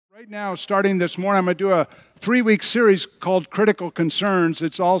Right now, starting this morning, I'm going to do a 3-week series called Critical Concerns.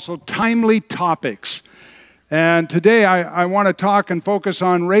 It's also Timely Topics. And today I want to talk and focus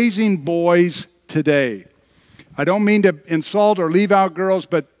on raising boys today. I don't mean to insult or leave out girls,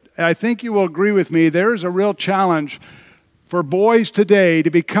 but I think you will agree with me, there is a real challenge for boys today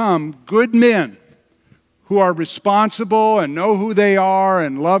to become good men who are responsible and know who they are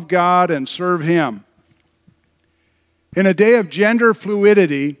and love God and serve Him. In a day of gender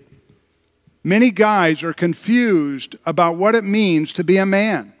fluidity, many guys are confused about what it means to be a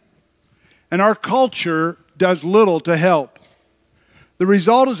man. And our culture does little to help. The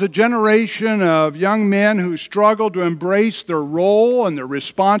result is a generation of young men who struggle to embrace their role and their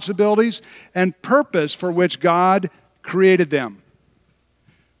responsibilities and purpose for which God created them.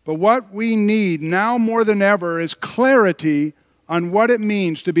 But what we need now more than ever is clarity on what it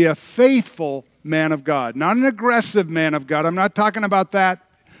means to be a faithful man of God. Not an aggressive man of God. I'm not talking about that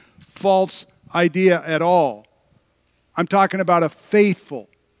false idea at all. I'm talking about a faithful,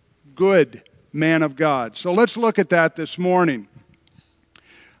 good man of God. So let's look at that this morning.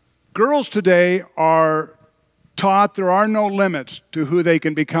 Girls today are taught there are no limits to who they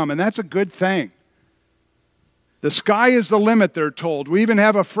can become, and that's a good thing. The sky is the limit, they're told. We even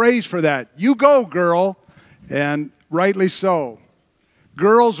have a phrase for that. You go, girl, and rightly so.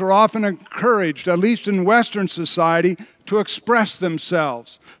 Girls are often encouraged, at least in Western society, to express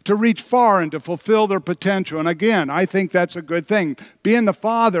themselves, to reach far and to fulfill their potential. And again, I think that's a good thing. Being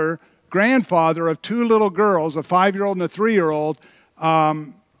the grandfather of 2 little girls, a 5-year-old and a 3-year-old,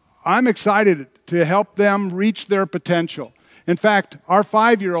 I'm excited to help them reach their potential. In fact, our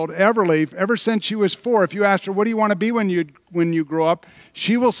 5-year-old, Everly, ever since she was 4, if you ask her, what do you want to be when you grow up?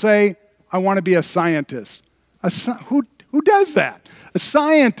 She will say, I want to be a scientist. Who does that? A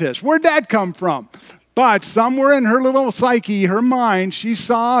scientist. Where'd that come from? But somewhere in her little psyche, her mind, she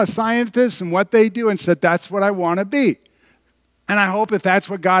saw a scientist and what they do and said, that's what I want to be. And I hope if that's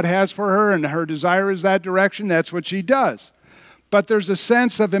what God has for her and her desire is that direction, that's what she does. But there's a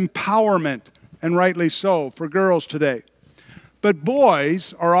sense of empowerment, and rightly so, for girls today. But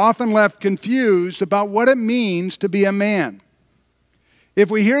boys are often left confused about what it means to be a man. If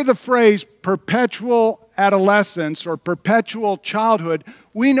we hear the phrase perpetual adolescence or perpetual childhood,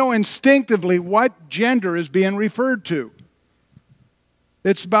 we know instinctively what gender is being referred to.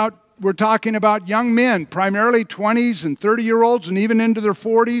 We're talking about young men, primarily 20s and 30-year-olds and even into their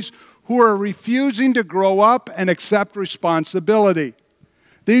 40s, who are refusing to grow up and accept responsibility.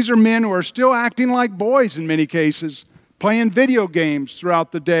 These are men who are still acting like boys in many cases, playing video games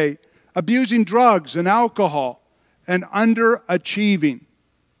throughout the day, abusing drugs and alcohol, and underachieving.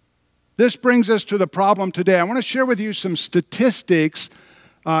 This brings us to the problem today. I want to share with you some statistics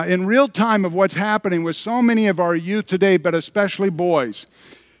in real time of what's happening with so many of our youth today, but especially boys.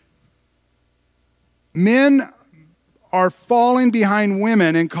 Men are falling behind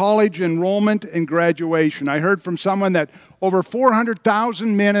women in college enrollment and graduation. I heard from someone that over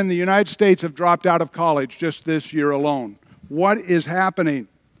 400,000 men in the United States have dropped out of college just this year alone. What is happening?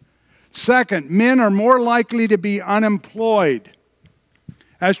 Second, men are more likely to be unemployed,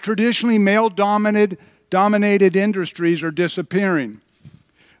 as traditionally male-dominated industries are disappearing.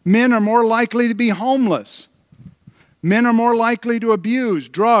 Men are more likely to be homeless. Men are more likely to abuse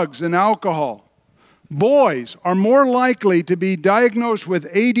drugs and alcohol. Boys are more likely to be diagnosed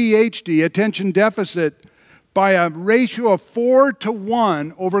with ADHD, attention deficit, by a ratio of 4 to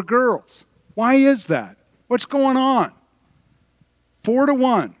 1 over girls. Why is that? What's going on? 4 to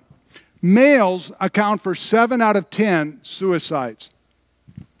 1. Males account for 7 out of 10 suicides.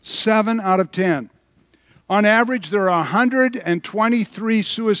 7 out of 10. On average, there are 123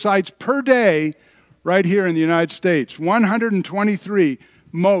 suicides per day right here in the United States. 123.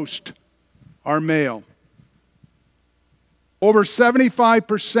 Most are male. Over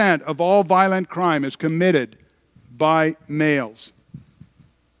 75% of all violent crime is committed by males.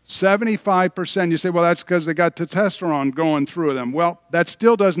 75%. You say, well, that's because they got testosterone going through them. Well, that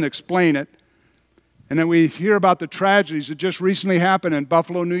still doesn't explain it. And then we hear about the tragedies that just recently happened in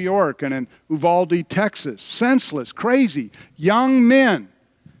Buffalo, New York, and in Uvalde, Texas. Senseless, crazy, young men,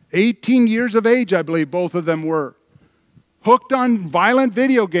 18 years of age, I believe both of them were, hooked on violent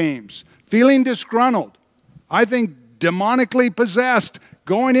video games, feeling disgruntled, I think demonically possessed,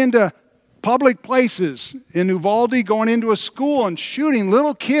 going into public places in Uvalde, going into a school and shooting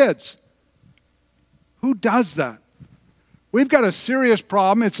little kids. Who does that? We've got a serious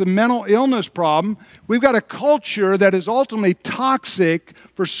problem. It's a mental illness problem. We've got a culture that is ultimately toxic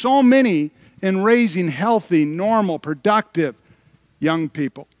for so many in raising healthy, normal, productive young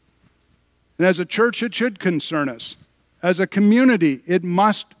people. And as a church, it should concern us. As a community, it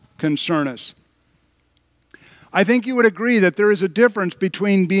must concern us. I think you would agree that there is a difference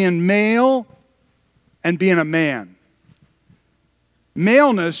between being male and being a man.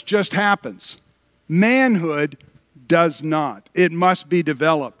 Maleness just happens. Manhood does not. It must be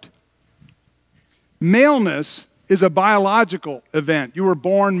developed. Maleness is a biological event. You were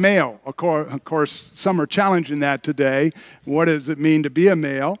born male. Of course, some are challenging that today. What does it mean to be a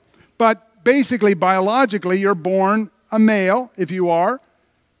male? But basically, biologically, you're born a male, if you are.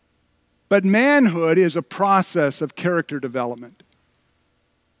 But manhood is a process of character development.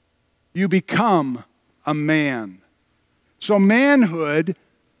 You become a man. So manhood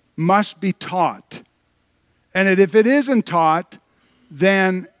must be taught. And if it isn't taught,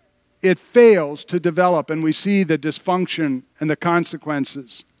 then it fails to develop, and we see the dysfunction and the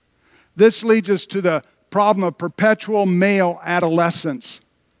consequences. This leads us to the problem of perpetual male adolescence,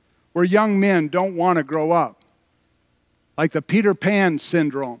 where young men don't want to grow up, like the Peter Pan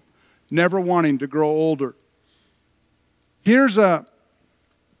syndrome, never wanting to grow older. Here's a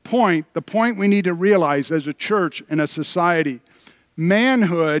point, the point we need to realize as a church and a society.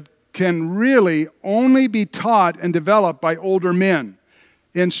 Manhood can really only be taught and developed by older men,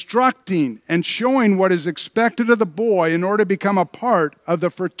 instructing and showing what is expected of the boy in order to become a part of the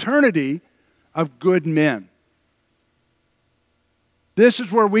fraternity of good men. This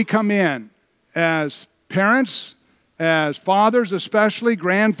is where we come in as parents, as fathers especially,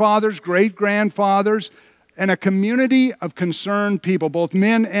 grandfathers, great-grandfathers, and a community of concerned people, both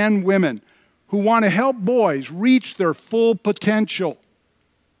men and women, who want to help boys reach their full potential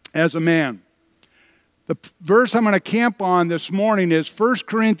as a man. The verse I'm going to camp on this morning is 1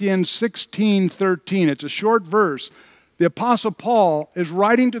 Corinthians 16:13. It's a short verse. The Apostle Paul is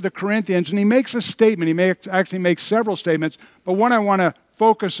writing to the Corinthians, and he makes a statement. He actually makes several statements, but one I want to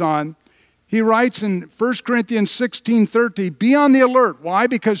focus on. He writes in 1 Corinthians 16:13, be on the alert. Why?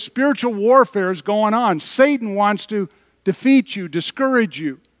 Because spiritual warfare is going on. Satan wants to defeat you, discourage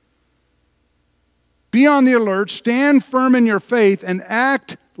you. Be on the alert, stand firm in your faith, and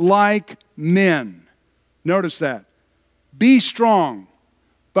act like men. Notice that. Be strong.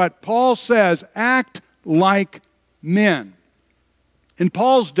 But Paul says, act like men. In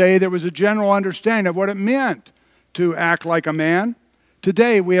Paul's day, there was a general understanding of what it meant to act like a man.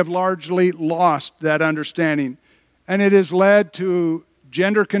 Today, we have largely lost that understanding, and it has led to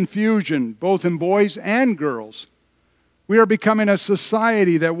gender confusion, both in boys and girls. We are becoming a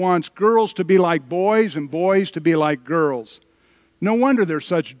society that wants girls to be like boys and boys to be like girls. No wonder there's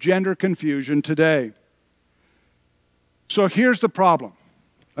such gender confusion today. So here's the problem.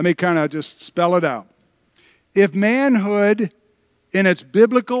 Let me kind of just spell it out. If manhood, in its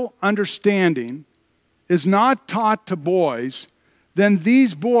biblical understanding, is not taught to boys, then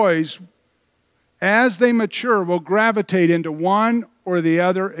these boys, as they mature, will gravitate into one or the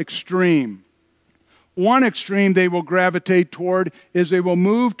other extreme. One extreme they will gravitate toward is they will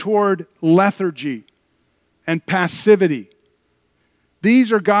move toward lethargy and passivity.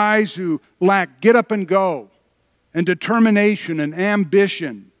 These are guys who lack get up and go and determination and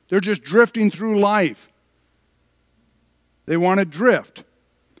ambition. They're just drifting through life. They want to drift.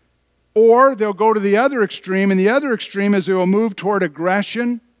 Or they'll go to the other extreme, and the other extreme is they will move toward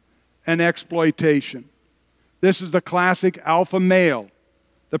aggression and exploitation. This is the classic alpha male,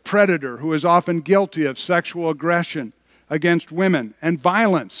 the predator who is often guilty of sexual aggression against women and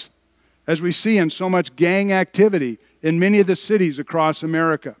violence, as we see in so much gang activity in many of the cities across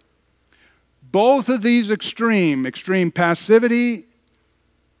America. Both of these extreme passivity,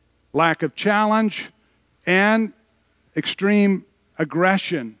 lack of challenge, and extreme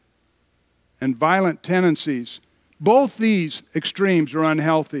aggression and violent tendencies, both these extremes are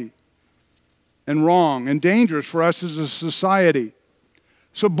unhealthy and wrong and dangerous for us as a society.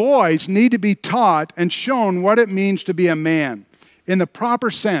 So boys need to be taught and shown what it means to be a man in the proper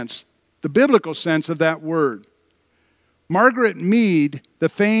sense, the biblical sense of that word. Margaret Mead, the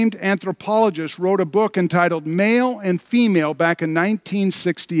famed anthropologist, wrote a book entitled Male and Female back in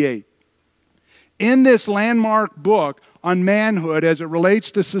 1968. In this landmark book on manhood as it relates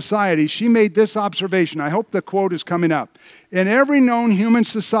to society, she made this observation. I hope the quote is coming up. In every known human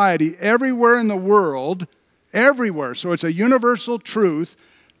society, everywhere in the world, everywhere, so it's a universal truth,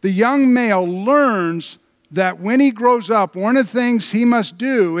 the young male learns that when he grows up, one of the things he must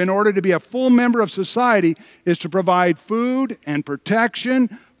do in order to be a full member of society is to provide food and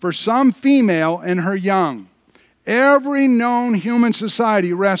protection for some female and her young. Every known human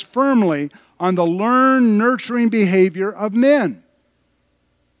society rests firmly on the learned, nurturing behavior of men.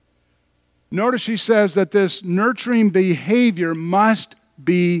 Notice she says that this nurturing behavior must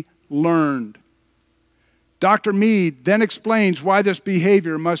be learned. Dr. Mead then explains why this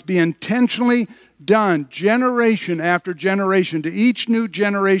behavior must be intentionally done generation after generation to each new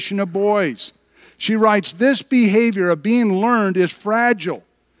generation of boys. She writes, this behavior of being learned is fragile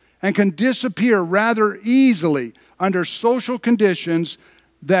and can disappear rather easily under social conditions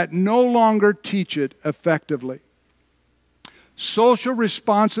that no longer teach it effectively. Social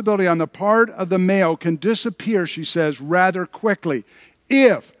responsibility on the part of the male can disappear, she says, rather quickly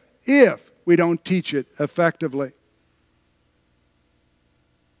if we don't teach it effectively.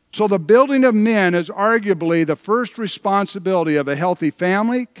 So the building of men is arguably the first responsibility of a healthy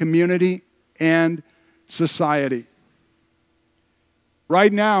family, community, and society.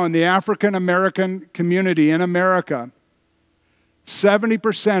 Right now in the African American community in America,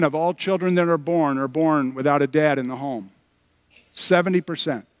 70% of all children that are born without a dad in the home.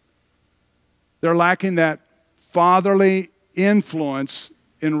 70%. They're lacking that fatherly influence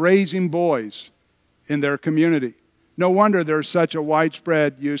in raising boys in their community. No wonder there's such a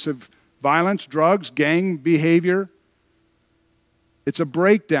widespread use of violence, drugs, gang behavior. It's a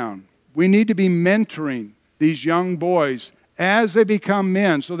breakdown. We need to be mentoring these young boys as they become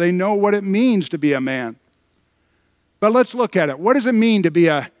men so they know what it means to be a man. But let's look at it. What does it mean to be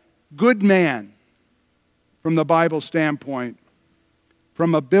a good man from the Bible standpoint,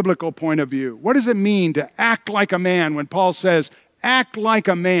 from a biblical point of view? What does it mean to act like a man when Paul says, act like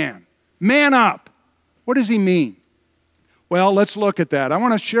a man? Man up. What does he mean? Well, let's look at that. I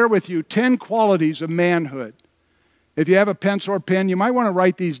want to share with you 10 qualities of manhood. If you have a pencil or pen, you might want to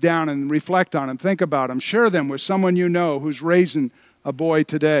write these down and reflect on them, think about them, share them with someone you know who's raising a boy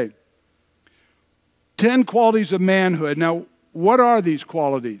today. 10 qualities of manhood. Now, what are these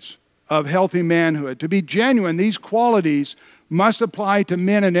qualities of healthy manhood? To be genuine, these qualities must apply to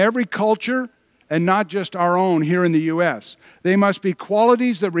men in every culture and not just our own here in the U.S. They must be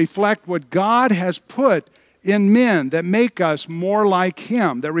qualities that reflect what God has put in men, that make us more like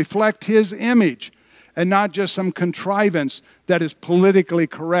Him, that reflect His image, and not just some contrivance that is politically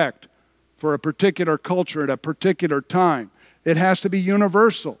correct for a particular culture at a particular time. It has to be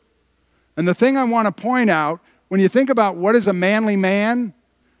universal. And the thing I want to point out, when you think about what is a manly man,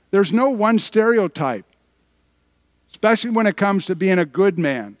 there's no one stereotype, especially when it comes to being a good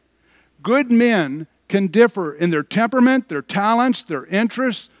man. Good men can differ in their temperament, their talents, their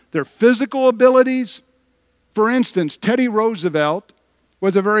interests, their physical abilities. For instance, Teddy Roosevelt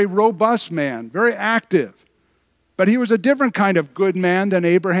was a very robust man, very active. But he was a different kind of good man than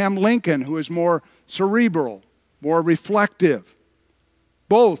Abraham Lincoln, who was more cerebral, more reflective.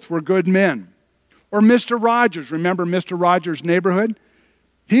 Both were good men. Or Mr. Rogers, remember Mr. Rogers' Neighborhood?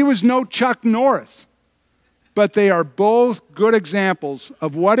 He was no Chuck Norris. But they are both good examples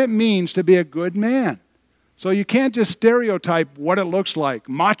of what it means to be a good man. So you can't just stereotype what it looks like.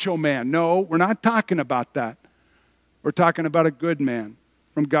 Macho man. No, we're not talking about that. We're talking about a good man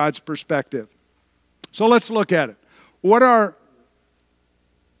from God's perspective. So let's look at it. What are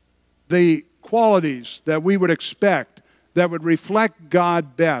the qualities that we would expect that would reflect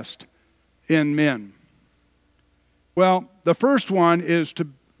God best in men? Well, the first one is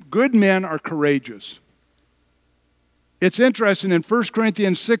good men are courageous. It's interesting in 1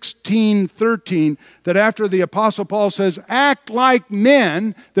 Corinthians 16:13 that after the Apostle Paul says, act like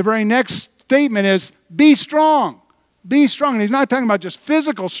men, the very next statement is, be strong. Be strong. And he's not talking about just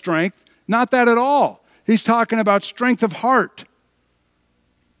physical strength, not that at all. He's talking about strength of heart.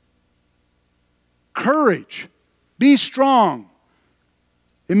 Courage. Be strong.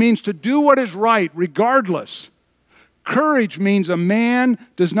 It means to do what is right regardless. Courage means a man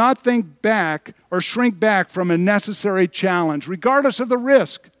does not think back or shrink back from a necessary challenge, regardless of the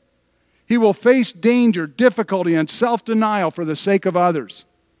risk. He will face danger, difficulty, and self-denial for the sake of others.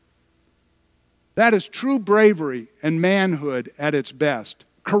 That is true bravery and manhood at its best.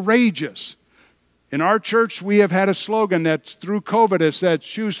 Courageous. In our church, we have had a slogan that's through COVID has said,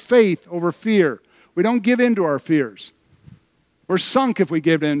 choose faith over fear. We don't give in to our fears. We're sunk if we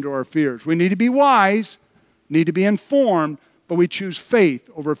give in to our fears. We need to be wise, need to be informed, but we choose faith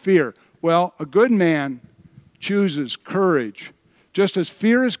over fear. Well, a good man chooses courage. Just as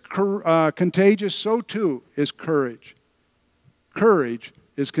fear is contagious, so too is courage. Courage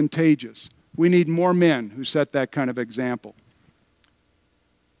is contagious. We need more men who set that kind of example.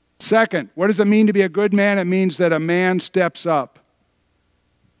 Second, what does it mean to be a good man? It means that a man steps up.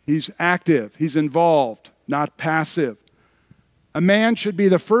 He's active. He's involved, not passive. A man should be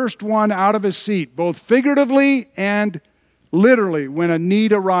the first one out of his seat, both figuratively and literally, when a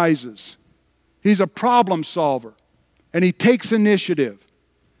need arises. He's a problem solver, and he takes initiative.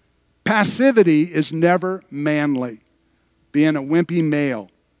 Passivity is never manly, being a wimpy male.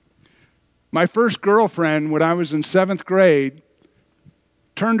 My first girlfriend, when I was in 7th grade,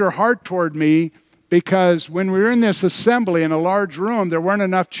 turned her heart toward me because when we were in this assembly in a large room, there weren't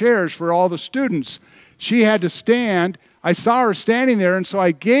enough chairs for all the students. She had to stand. I saw her standing there, and so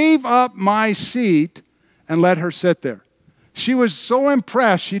I gave up my seat and let her sit there. She was so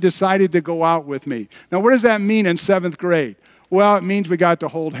impressed, she decided to go out with me. Now, what does that mean in 7th grade? Well, it means we got to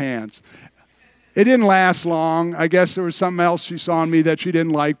hold hands. It didn't last long. I guess there was something else she saw in me that she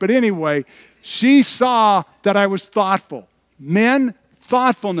didn't like. But anyway, she saw that I was thoughtful. Men,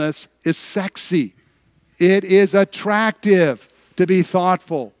 thoughtfulness is sexy. It is attractive to be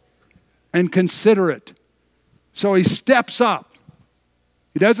thoughtful and considerate. So he steps up.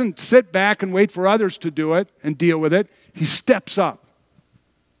 He doesn't sit back and wait for others to do it and deal with it. He steps up.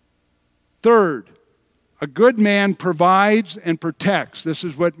 Third, a good man provides and protects. This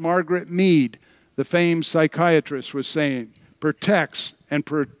is what Margaret Mead, the famed psychiatrist, was saying. Protects and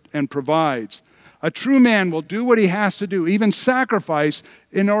provides. A true man will do what he has to do, even sacrifice,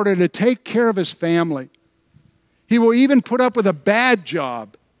 in order to take care of his family. He will even put up with a bad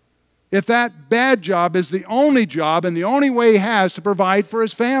job if that bad job is the only job and the only way he has to provide for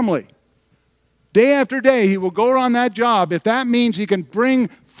his family. Day after day, he will go on that job if that means he can bring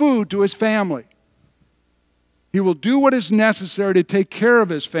food to his family. He will do what is necessary to take care of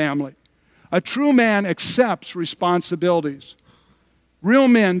his family. A true man accepts responsibilities. Real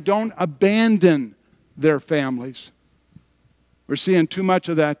men don't abandon their families. We're seeing too much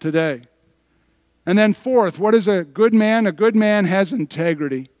of that today. And then fourth, what is a good man? A good man has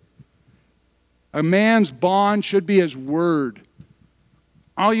integrity. A man's bond should be his word.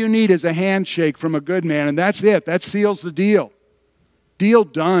 All you need is a handshake from a good man, and that's it. That seals the deal. Deal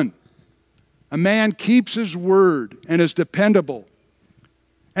done. A man keeps his word and is dependable.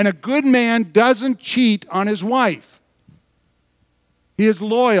 And a good man doesn't cheat on his wife. He is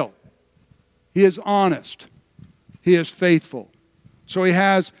loyal. He is honest. He is faithful. So he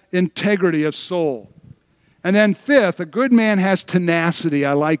has integrity of soul. And then fifth, a good man has tenacity.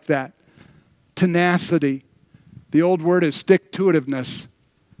 I like that. Tenacity. The old word is stick-to-itiveness.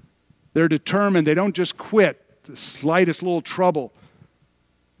 They're determined. They don't just quit the slightest little trouble.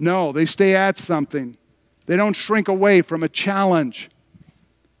 No, they stay at something. They don't shrink away from a challenge.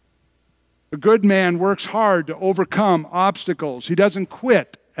 A good man works hard to overcome obstacles. He doesn't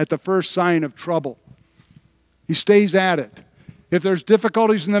quit at the first sign of trouble. He stays at it. If there's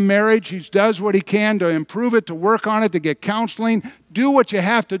difficulties in the marriage, he does what he can to improve it, to work on it, to get counseling. Do what you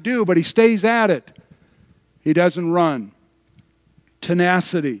have to do, but he stays at it. He doesn't run.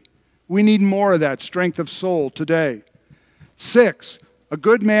 Tenacity. We need more of that strength of soul today. 6, a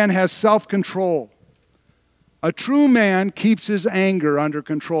good man has self-control. A true man keeps his anger under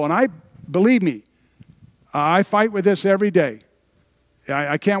control. And believe me, I fight with this every day.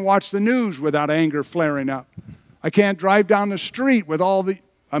 I can't watch the news without anger flaring up. I can't drive down the street with all the,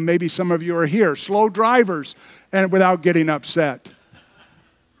 maybe some of you are here, slow drivers, and without getting upset.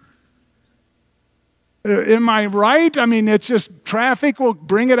 Am I right? I mean, it's just traffic will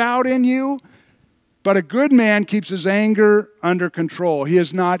bring it out in you. But a good man keeps his anger under control. He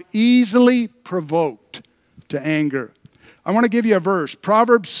is not easily provoked to anger. I want to give you a verse.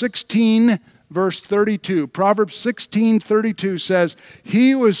 Proverbs 16, verse 32. Proverbs 16:32 says,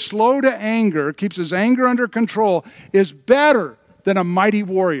 he who is slow to anger, keeps his anger under control, is better than a mighty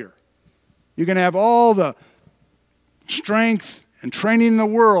warrior. You can have all the strength and training in the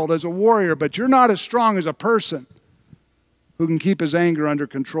world as a warrior, but you're not as strong as a person who can keep his anger under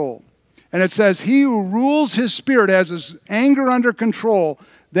control. And it says, he who rules his spirit has his anger under control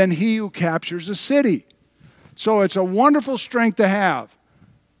than he who captures a city. So it's a wonderful strength to have.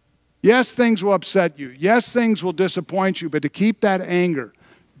 Yes, things will upset you. Yes, things will disappoint you, but to keep that anger,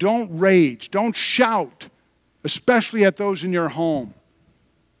 don't rage, don't shout, especially at those in your home.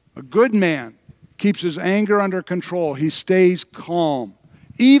 A good man keeps his anger under control. He stays calm,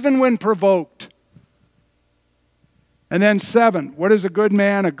 even when provoked. And then 7, what is a good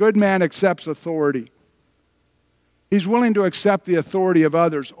man? A good man accepts authority. He's willing to accept the authority of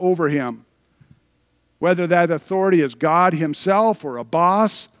others over him, whether that authority is God himself or a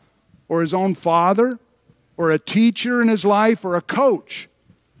boss or his own father or a teacher in his life or a coach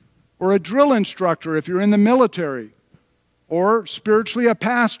or a drill instructor if you're in the military or spiritually a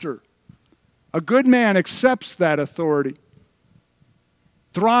pastor. A good man accepts that authority,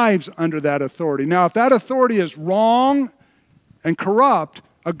 thrives under that authority. Now, if that authority is wrong and corrupt,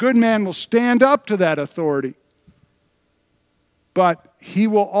 a good man will stand up to that authority. But he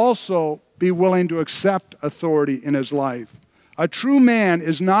will also be willing to accept authority in his life. A true man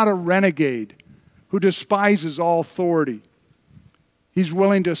is not a renegade who despises all authority. He's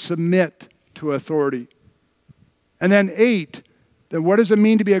willing to submit to authority. And then 8, then what does it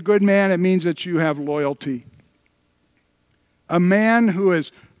mean to be a good man? It means that you have loyalty. A man who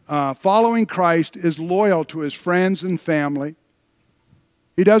is following Christ is loyal to his friends and family.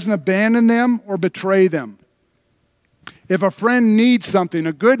 He doesn't abandon them or betray them. If a friend needs something,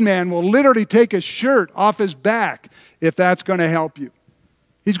 a good man will literally take his shirt off his back if that's going to help you.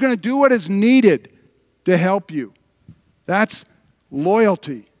 He's going to do what is needed to help you. That's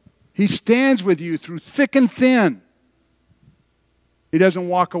loyalty. He stands with you through thick and thin. He doesn't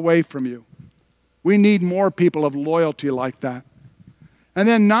walk away from you. We need more people of loyalty like that. And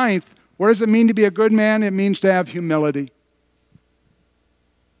then 9th, what does it mean to be a good man? It means to have humility.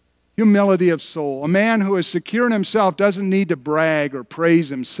 Humility of soul. A man who is secure in himself doesn't need to brag or praise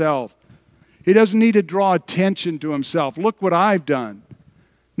himself. He doesn't need to draw attention to himself. Look what I've done.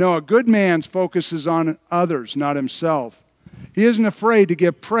 No, a good man focuses on others, not himself. He isn't afraid to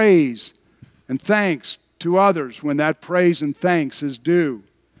give praise and thanks to others when that praise and thanks is due.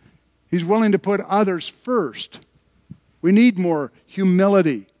 He's willing to put others first. We need more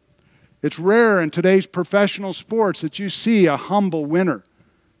humility. It's rare in today's professional sports that you see a humble winner.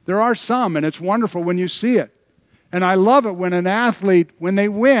 There are some, and it's wonderful when you see it. And I love it when an athlete, when they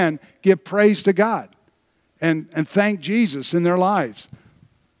win, give praise to God and thank Jesus in their lives.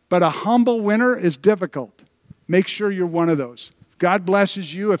 But a humble winner is difficult. Make sure you're one of those. If God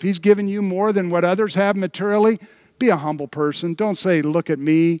blesses you, if He's given you more than what others have materially, be a humble person. Don't say, look at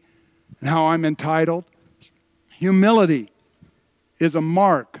me and how I'm entitled. Humility is a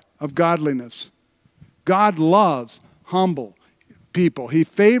mark of godliness. God loves humble people. He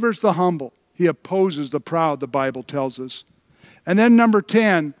favors the humble. He opposes the proud, the Bible tells us. And then number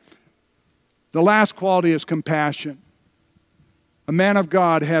 10, the last quality is compassion. A man of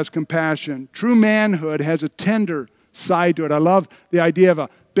God has compassion. True manhood has a tender side to it. I love the idea of a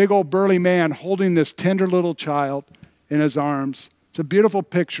big old burly man holding this tender little child in his arms. It's a beautiful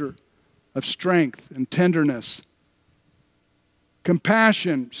picture of strength and tenderness.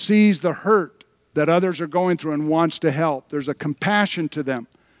 Compassion sees the hurt that others are going through and wants to help. There's a compassion to them.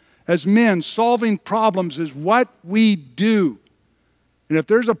 As men, solving problems is what we do. And if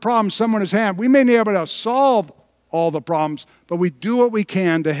there's a problem someone has had, we may not be able to solve all the problems, but we do what we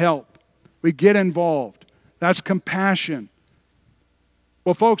can to help. We get involved. That's compassion.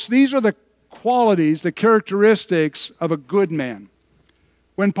 Well, folks, these are the qualities, the characteristics of a good man.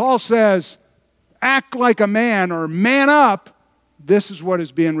 When Paul says, act like a man or man up, this is what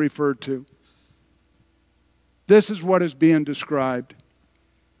is being referred to. This is what is being described.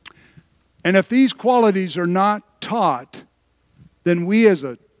 And if these qualities are not taught, then we as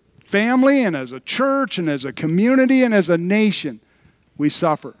a family and as a church and as a community and as a nation, we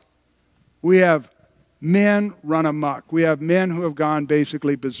suffer. We have men run amok. We have men who have gone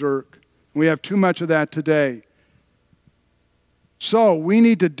basically berserk. We have too much of that today. So we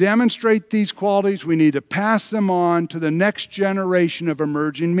need to demonstrate these qualities. We need to pass them on to the next generation of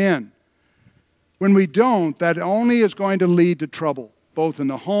emerging men. When we don't, that only is going to lead to trouble, both in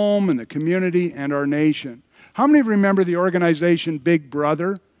the home and the community and our nation. How many remember the organization Big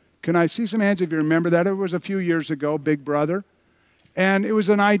Brother? Can I see some hands if you remember that? It was a few years ago, Big Brother. And it was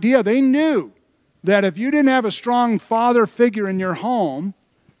an idea. They knew that if you didn't have a strong father figure in your home,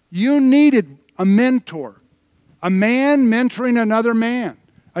 you needed a mentor. A man mentoring another man,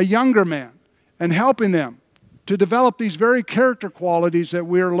 a younger man, and helping them to develop these very character qualities that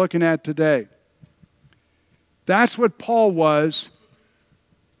we're looking at today. That's what Paul was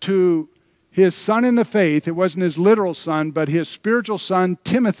to his son in the faith. It wasn't his literal son, but his spiritual son,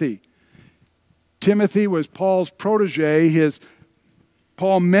 Timothy. Timothy was Paul's protege.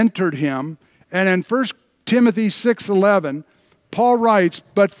 Paul mentored him. And in 1 Timothy 6:11, Paul writes,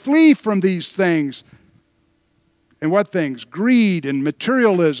 but flee from these things. And what things? Greed and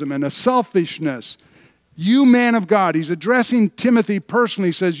materialism and a selfishness. You man of God. He's addressing Timothy personally.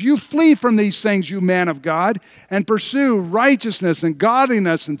 He says, you flee from these things, you man of God, and pursue righteousness and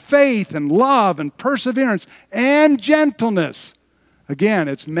godliness and faith and love and perseverance and gentleness. Again,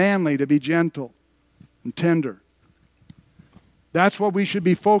 it's manly to be gentle and tender. That's what we should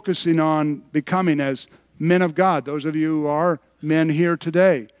be focusing on becoming as men of God. Those of you who are men here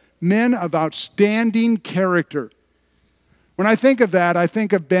today. Men of outstanding character. When I think of that, I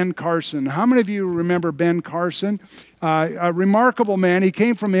think of Ben Carson. How many of you remember Ben Carson? A remarkable man. He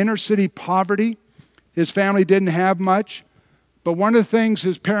came from inner city poverty. His family didn't have much. But one of the things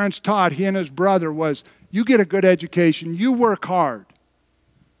his parents taught he and his brother was, you get a good education, you work hard.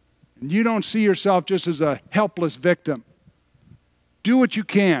 And you don't see yourself just as a helpless victim. Do what you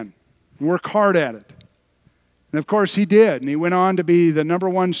can. And work hard at it. And of course he did, and he went on to be the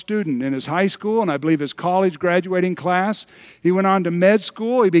 #1 student in his high school and I believe his college graduating class. He went on to med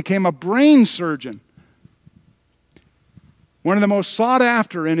school. He became a brain surgeon, one of the most sought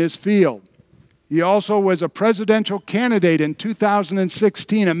after in his field. He also was a presidential candidate in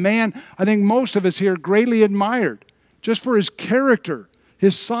 2016, a man I think most of us here greatly admired just for his character,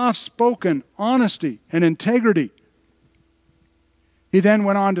 his soft-spoken honesty and integrity. He then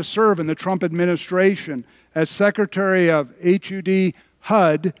went on to serve in the Trump administration as Secretary of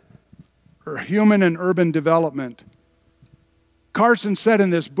HUD, or Human and Urban Development. Carson said in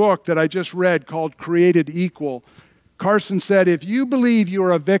this book that I just read called Created Equal, Carson said, if you believe you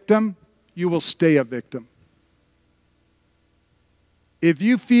are a victim, you will stay a victim. If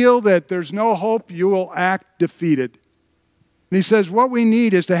you feel that there's no hope, you will act defeated. And he says what we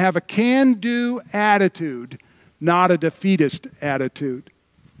need is to have a can-do attitude, not a defeatist attitude.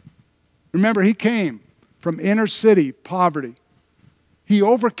 Remember, he came from inner city poverty. He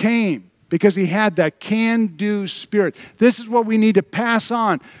overcame because he had that can-do spirit. This is what we need to pass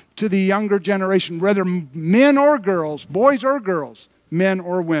on to the younger generation, whether men or girls, boys or girls, men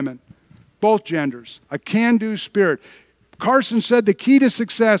or women, both genders, a can-do spirit. Carson said the key to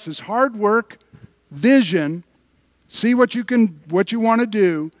success is hard work, vision, see what you want to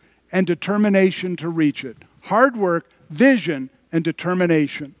do, and determination to reach it. Hard work, vision, and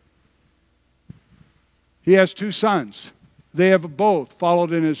determination. He has 2 sons. They have both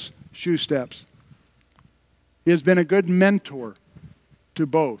followed in his shoe steps. He has been a good mentor to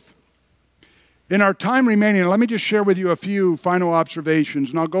both. In our time remaining, let me just share with you a few final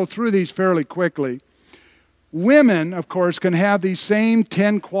observations, and I'll go through these fairly quickly. Women, of course, can have these same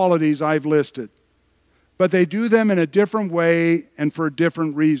 10 qualities I've listed, but they do them in a different way and for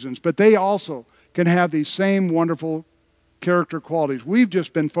different reasons. But they also can have these same wonderful character qualities. We've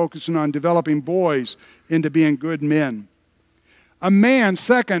just been focusing on developing boys into being good men. A man,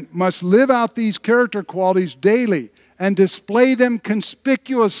 second, must live out these character qualities daily and display them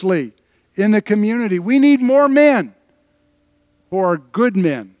conspicuously in the community. We need more men who are good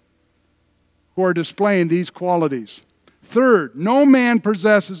men, who are displaying these qualities. Third, no man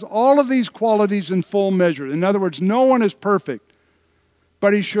possesses all of these qualities in full measure. In other words, no one is perfect,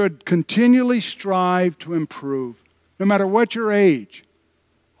 but he should continually strive to improve. No matter what your age,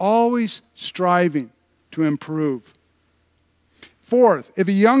 always striving to improve. Fourth, if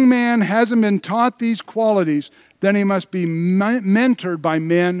a young man hasn't been taught these qualities, then he must be mentored by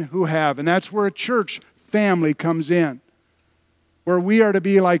men who have. And that's where a church family comes in, where we are to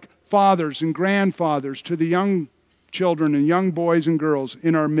be like fathers and grandfathers to the young children and young boys and girls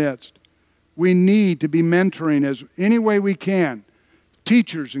in our midst. We need to be mentoring as any way we can.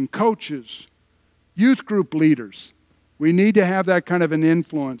 Teachers and coaches, youth group leaders. We need to have that kind of an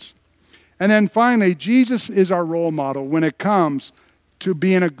influence. And then finally, Jesus is our role model when it comes to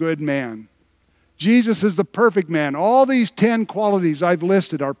being a good man. Jesus is the perfect man. All these 10 qualities I've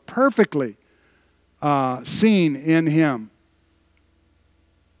listed are perfectly seen in him.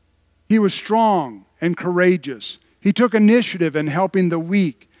 He was strong and courageous. He took initiative in helping the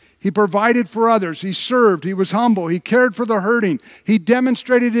weak. He provided for others. He served. He was humble. He cared for the hurting. He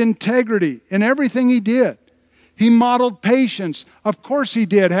demonstrated integrity in everything he did. He modeled patience. Of course he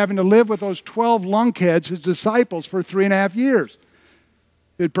did, having to live with those 12 lunkheads, his disciples, for 3.5 years.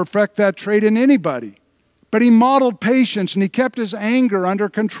 It'd perfect that trait in anybody. But he modeled patience and he kept his anger under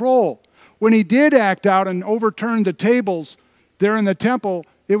control. When he did act out and overturn the tables there in the temple,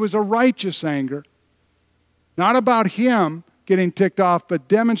 it was a righteous anger. Not about him getting ticked off, but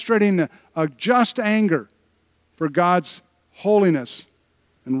demonstrating a just anger for God's holiness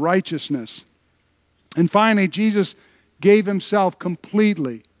and righteousness. And finally, Jesus gave himself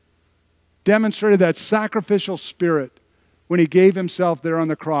completely, demonstrated that sacrificial spirit when he gave himself there on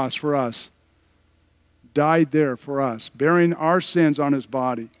the cross for us, died there for us, bearing our sins on his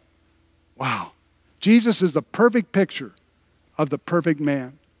body. Wow. Jesus is the perfect picture of the perfect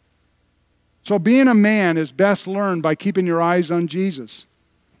man. So being a man is best learned by keeping your eyes on Jesus.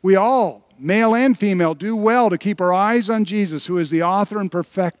 We all, male and female, do well to keep our eyes on Jesus, who is the author and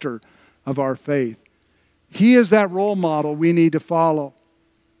perfecter of our faith. He is that role model we need to follow.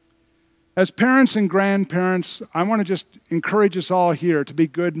 As parents and grandparents, I want to just encourage us all here to be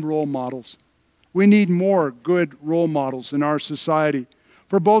good role models. We need more good role models in our society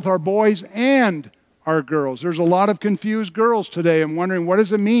for both our boys and our girls. There's a lot of confused girls today and wondering, what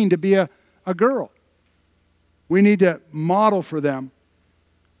does it mean to be a girl? We need to model for them.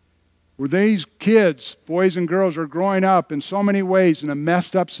 Where these kids, boys and girls, are growing up in so many ways in a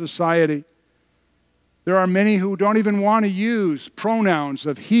messed up society. There are many who don't even want to use pronouns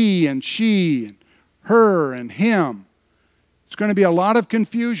of he and she, and her and him. It's going to be a lot of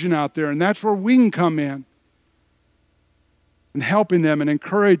confusion out there, and that's where we can come in and helping them and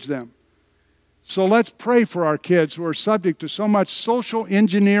encourage them. So let's pray for our kids who are subject to so much social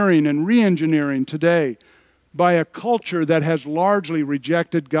engineering and re-engineering today by a culture that has largely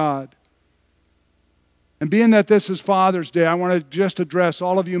rejected God. And being that this is Father's Day, I want to just address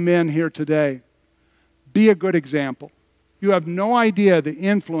all of you men here today. Be a good example. You have no idea the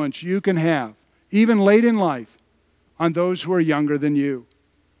influence you can have, even late in life, on those who are younger than you.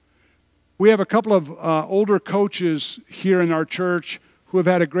 We have a couple of older coaches here in our church who have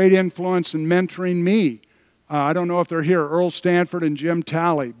had a great influence in mentoring me. I don't know if they're here, Earl Stanford and Jim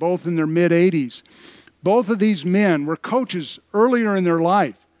Talley, both in their mid-80s. Both of these men were coaches earlier in their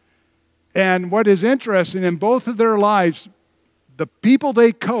life. And what is interesting, in both of their lives, the people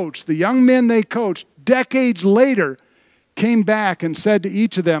they coached, the young men they coached, decades later, came back and said to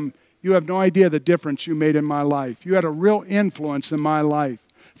each of them, "You have no idea the difference you made in my life. You had a real influence in my life."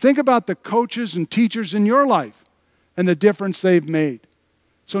 Think about the coaches and teachers in your life and the difference they've made.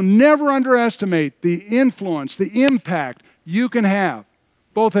 So never underestimate the influence, the impact you can have,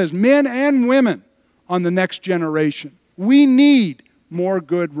 both as men and women, on the next generation. We need more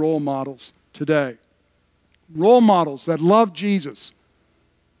good role models today. Role models that love Jesus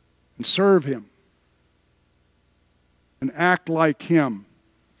and serve Him and act like Him.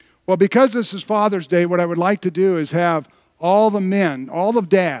 Well, because this is Father's Day, what I would like to do is have all the men, all the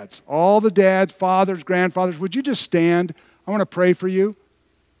dads, fathers, grandfathers, would you just stand? I want to pray for you.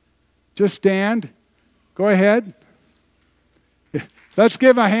 Just stand. Go ahead. Let's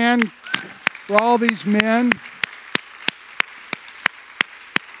give a hand for all these men.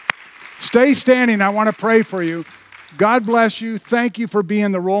 Stay standing. I want to pray for you. God bless you. Thank you for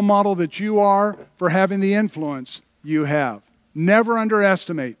being the role model that you are, for having the influence you have. Never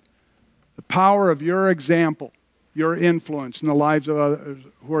underestimate the power of your example, your influence in the lives of others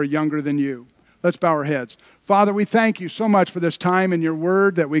who are younger than you. Let's bow our heads. Father, we thank you so much for this time in your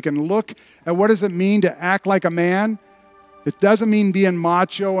word that we can look at what does it mean to act like a man. It doesn't mean being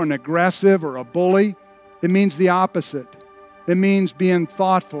macho and aggressive or a bully. It means the opposite. It means being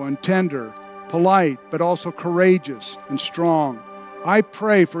thoughtful and tender, polite, but also courageous and strong. I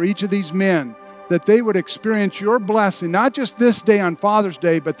pray for each of these men that they would experience your blessing, not just this day on Father's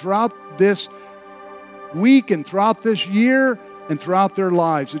Day, but throughout this week and throughout this year and throughout their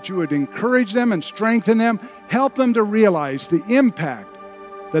lives, that you would encourage them and strengthen them, help them to realize the impact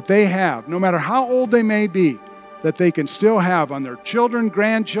that they have, no matter how old they may be, that they can still have on their children,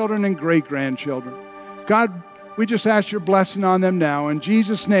 grandchildren, and great-grandchildren. God, we just ask your blessing on them now. In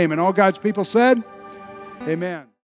Jesus' name, and all God's people said, amen.